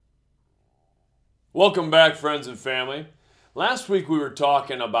Welcome back, friends and family. Last week we were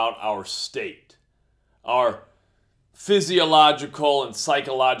talking about our state, our physiological and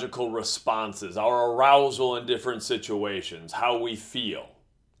psychological responses, our arousal in different situations, how we feel.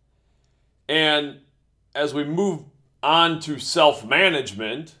 And as we move on to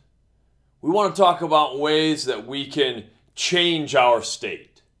self-management, we want to talk about ways that we can change our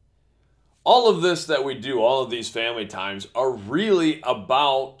state. All of this that we do, all of these family times, are really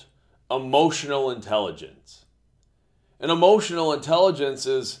about emotional intelligence. And emotional intelligence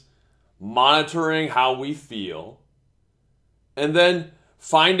is monitoring how we feel and then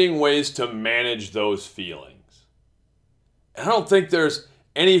finding ways to manage those feelings. And I don't think there's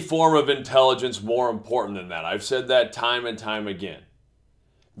any form of intelligence more important than that. I've said that time and time again.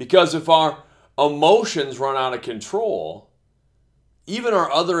 Because if our emotions run out of control, even our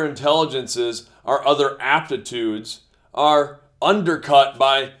other intelligences, our other aptitudes are undercut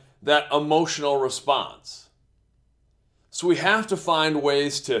by that emotional response. So we have to find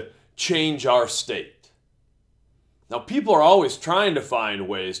ways to change our state. Now, people are always trying to find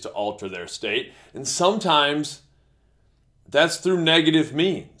ways to alter their state, and sometimes that's through negative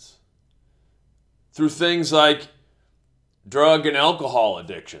means, through things like drug and alcohol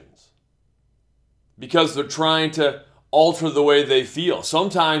addictions, because they're trying to alter the way they feel.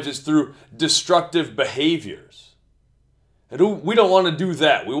 Sometimes it's through destructive behaviors. And we don't want to do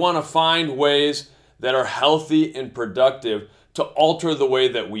that. We want to find ways that are healthy and productive to alter the way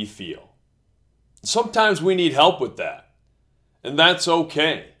that we feel. Sometimes we need help with that, and that's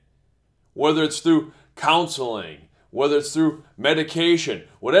okay. Whether it's through counseling, whether it's through medication,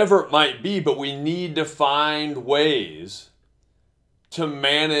 whatever it might be, but we need to find ways to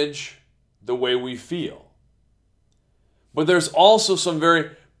manage the way we feel. But there's also some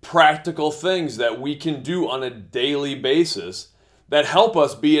very practical things that we can do on a daily basis that help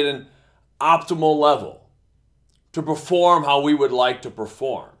us be at an optimal level to perform how we would like to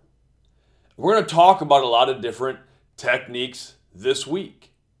perform. We're going to talk about a lot of different techniques this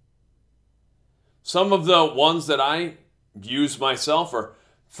week. Some of the ones that I use myself are,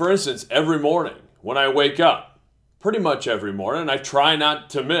 for instance, every morning when I wake up, pretty much every morning, I try not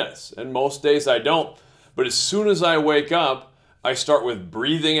to miss, and most days I don't, but as soon as I wake up, I start with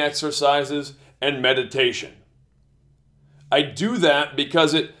breathing exercises and meditation. I do that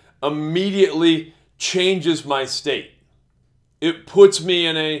because it immediately changes my state. It puts me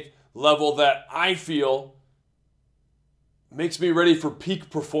in a level that I feel makes me ready for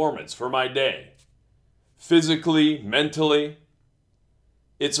peak performance for my day. Physically, mentally.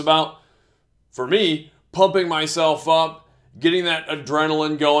 It's about, for me, pumping myself up, getting that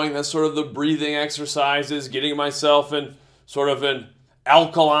adrenaline going. That's sort of the breathing exercises, getting myself in sort of an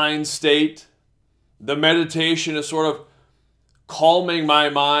alkaline state. The meditation is sort of calming my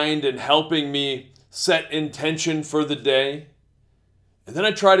mind and helping me set intention for the day. And then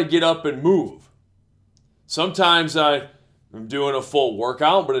I try to get up and move. Sometimes I'm doing a full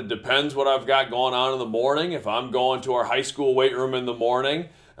workout, but it depends what I've got going on in the morning. If I'm going to our high school weight room in the morning,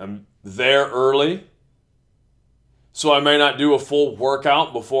 I'm there early. So I may not do a full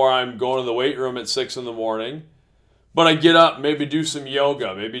workout before I'm going to the weight room at 6 in the morning. But I get up, maybe do some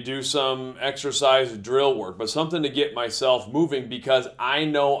yoga, maybe do some exercise drill work, but something to get myself moving because I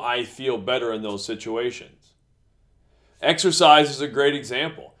know I feel better in those situations. Exercise is a great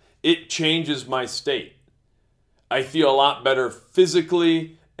example. It changes my state. I feel a lot better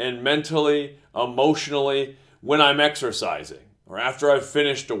physically and mentally, emotionally when I'm exercising or after I've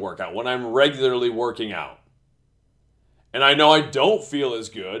finished a workout, when I'm regularly working out. And I know I don't feel as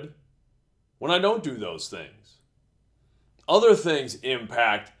good when I don't do those things. Other things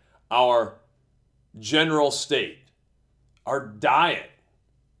impact our general state, our diet,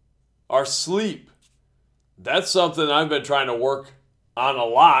 our sleep. That's something I've been trying to work on a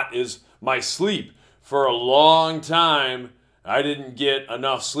lot is my sleep. For a long time, I didn't get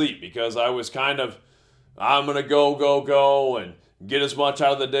enough sleep because I was I'm going to go, and get as much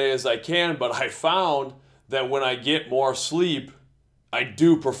out of the day as I can. But I found that when I get more sleep, I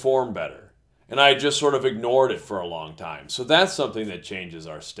do perform better. And I just sort of ignored it for a long time. So that's something that changes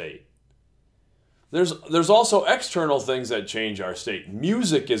our state. There's also external things that change our state.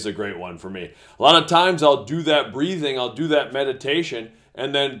 Music is a great one for me. A lot of times I'll do that breathing, I'll do that meditation,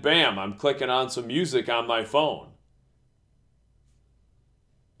 and then bam, I'm clicking on some music on my phone.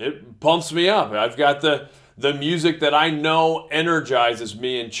 It pumps me up. I've got the music that I know energizes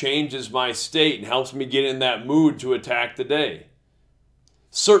me and changes my state and helps me get in that mood to attack the day.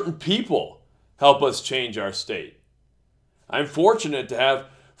 Certain people help us change our state. I'm fortunate to have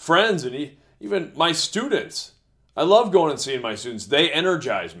friends and even my students I love going and seeing my students. They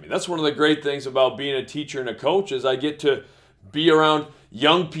energize me. That's one of the great things about being a teacher and a coach is I get to be around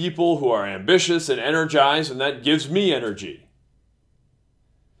young people who are ambitious and energized, and that gives me energy.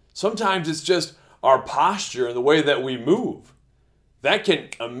 Sometimes it's just our posture and the way that we move. That can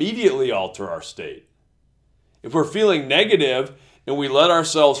immediately alter our state. If we're feeling negative and we let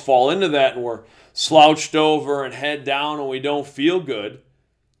ourselves fall into that and we're slouched over and head down and we don't feel good,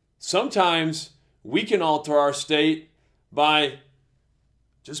 sometimes we can alter our state by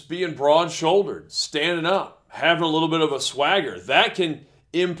just being broad-shouldered, standing up, having a little bit of a swagger. That can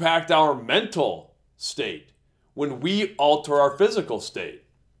impact our mental state when we alter our physical state.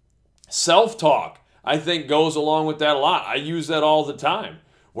 Self-talk, I think, goes along with that a lot. I use that all the time,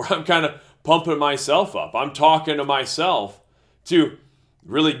 where I'm kind of pumping myself up. I'm talking to myself to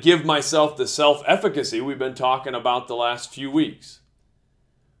really give myself the self-efficacy we've been talking about the last few weeks.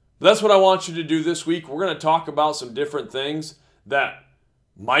 But that's what I want you to do this week. We're going to talk about some different things that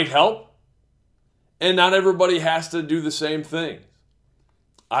might help, and not everybody has to do the same thing.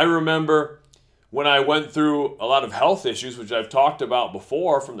 I remember when I went through a lot of health issues, which I've talked about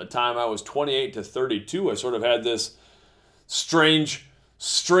before, from the time I was 28 to 32, I sort of had this strange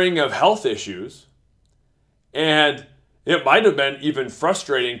string of health issues. And it might have been even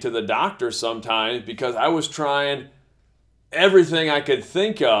frustrating to the doctor sometimes because I was trying everything I could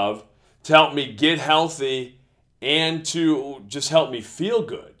think of to help me get healthy and to just help me feel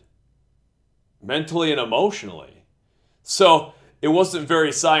good, mentally and emotionally. So it wasn't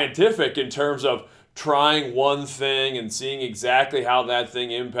very scientific in terms of trying one thing and seeing exactly how that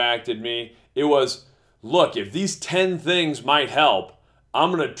thing impacted me. It was, look, if these 10 things might help,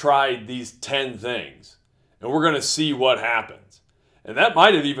 I'm going to try these 10 things, and we're going to see what happens. And that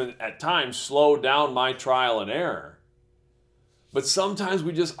might have even at times slowed down my trial and error. But sometimes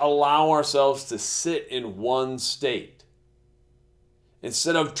we just allow ourselves to sit in one state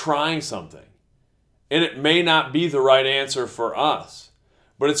instead of trying something. And it may not be the right answer for us,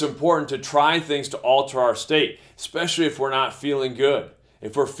 but it's important to try things to alter our state, especially if we're not feeling good,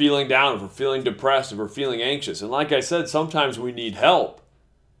 if we're feeling down, if we're feeling depressed, if we're feeling anxious. And like I said, sometimes we need help.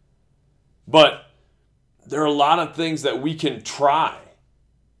 But there are a lot of things that we can try.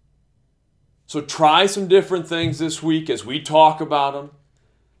 So try some different things this week as we talk about them.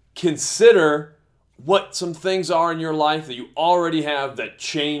 Consider what some things are in your life that you already have that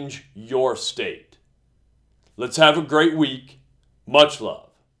change your state. Let's have a great week. Much love.